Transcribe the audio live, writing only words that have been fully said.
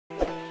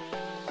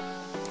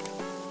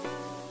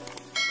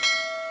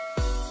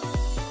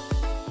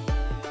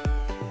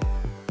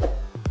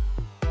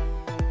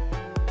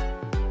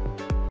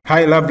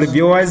Hi lovely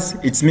viewers,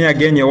 it's me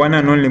again, your one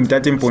and only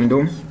Mutati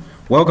Mpundu.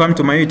 Welcome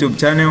to my YouTube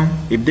channel.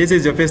 If this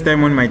is your first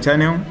time on my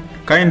channel,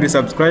 kindly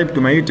subscribe to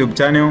my YouTube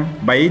channel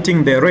by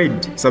hitting the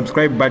red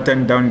subscribe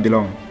button down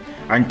below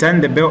and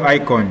turn the bell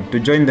icon to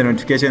join the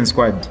notification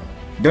squad.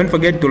 Don't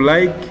forget to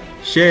like,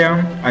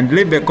 share and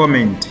leave a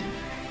comment.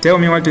 Tell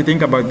me what you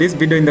think about this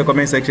video in the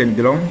comment section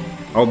below.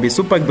 I'll be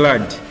super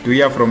glad to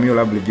hear from you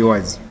lovely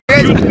viewers.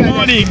 Good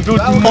morning,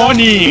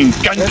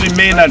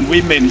 countrymen and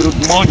women.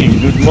 Good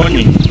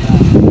morning.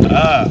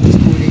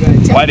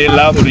 What a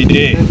lovely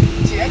day.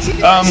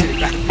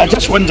 I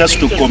just want us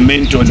to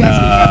comment on the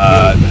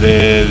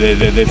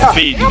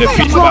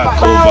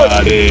feedback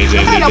of the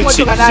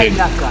citizen.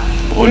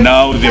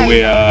 Now they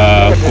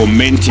were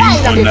commenting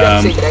on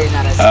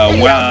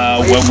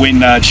when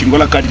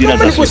Chingola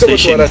Candidates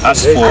Association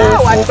asked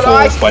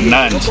for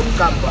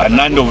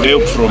Nand of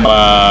help from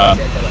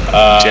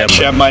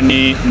Chairman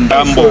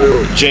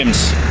Ndambo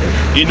James.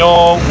 You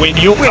know, when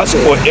you ask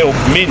for help,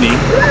 meaning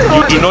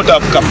you do not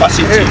have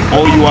capacity,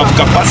 or you have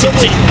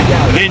capacity,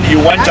 then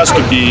you want us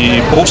to be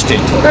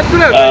boosted.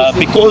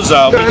 Because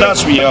with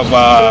us we have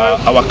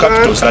our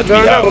capitals that we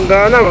have,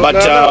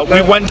 but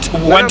we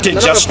wanted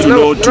just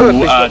to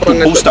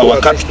boost our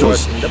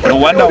capitals. No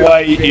wonder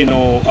why, you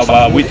know,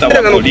 with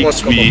our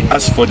colleagues we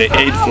asked for the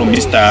aid from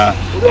Mr.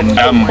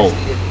 Ndambo.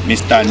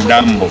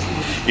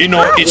 You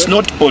know, it's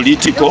not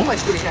political.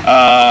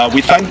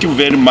 We thank you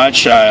very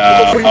much,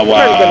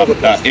 our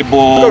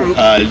able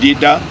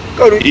leader,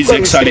 His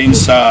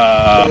Excellency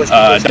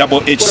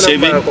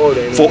H7,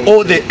 for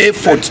all the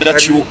efforts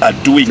that you are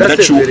doing,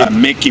 that you are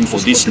making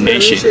for this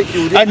nation.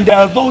 And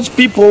those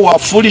people who are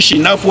foolish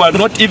enough, who are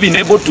not even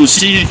able to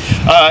see,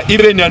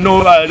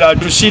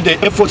 to see the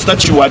efforts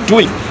that you are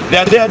doing, they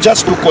are there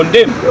just to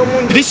condemn.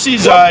 This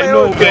is,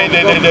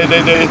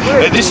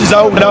 this is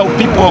how now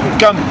people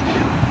come.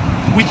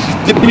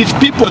 With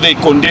people they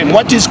condemn.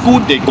 What is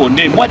good they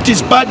condemn. What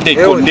is bad they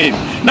condemn.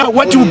 Now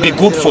what will be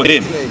good for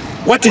them?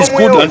 What is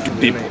good unto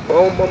people?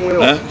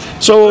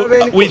 So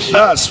with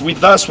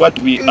us what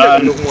we are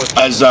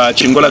as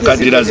Chingola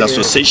Candidates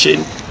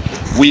Association,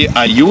 we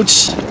are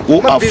youths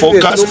who are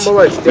focused.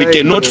 We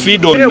cannot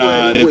feed on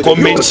the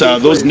comments,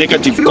 those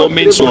negative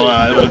comments or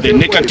the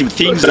negative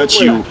things that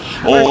you,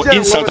 or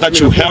insults that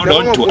you held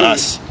on to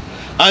us.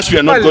 As we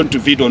are not going to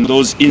feed on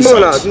those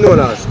insults.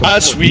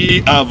 As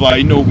we have,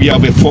 we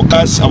have a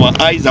focus. Our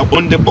eyes are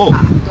on the ball.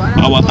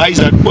 Our eyes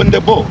are on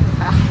the ball.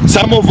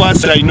 Some of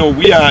us,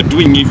 we are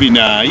doing even,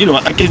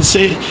 I can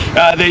say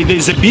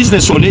there's a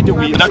business already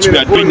that we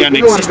are doing, an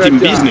existing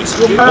business.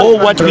 All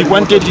what we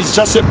wanted is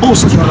just a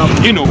boost.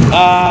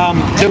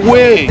 The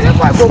way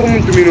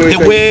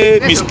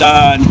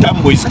Mr.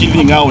 Ndambo is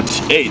giving out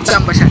aid,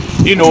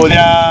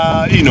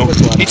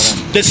 it's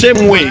the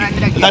same way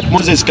that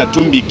Moses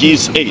Katumbi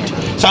gives aid.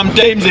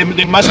 Sometimes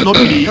they must not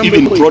be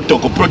even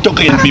protocol. Protocol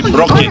can be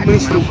broken.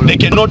 They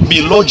cannot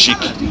be logic.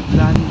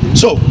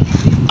 So,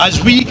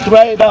 as we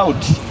cried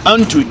out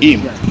unto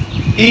him,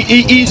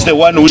 he is the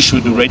one who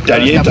should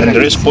retaliate and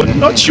respond,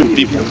 not you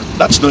people.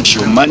 That's not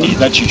your money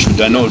that you should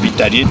not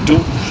retaliate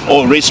to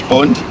or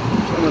respond.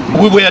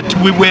 We were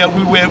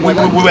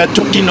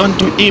talking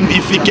unto him.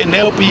 If he can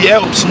help, he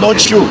helps,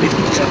 not you.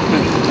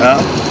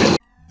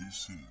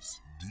 This is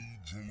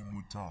DJ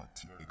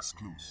Mutati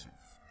exclusive.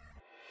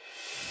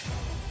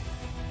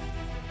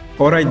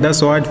 Alright,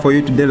 that's all for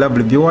you today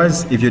lovely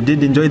viewers. If you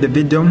did enjoy the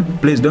video,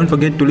 please don't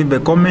forget to leave a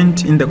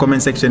comment in the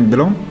comment section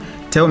below.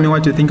 Tell me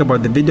what you think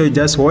about the video you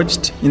just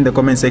watched in the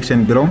comment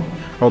section below.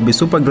 I'll be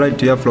super glad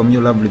to hear from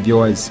you lovely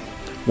viewers.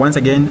 Once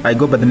again, I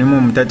go by the name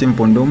of Mutati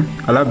Mpundu.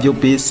 I love you,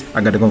 peace,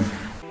 I gotta go.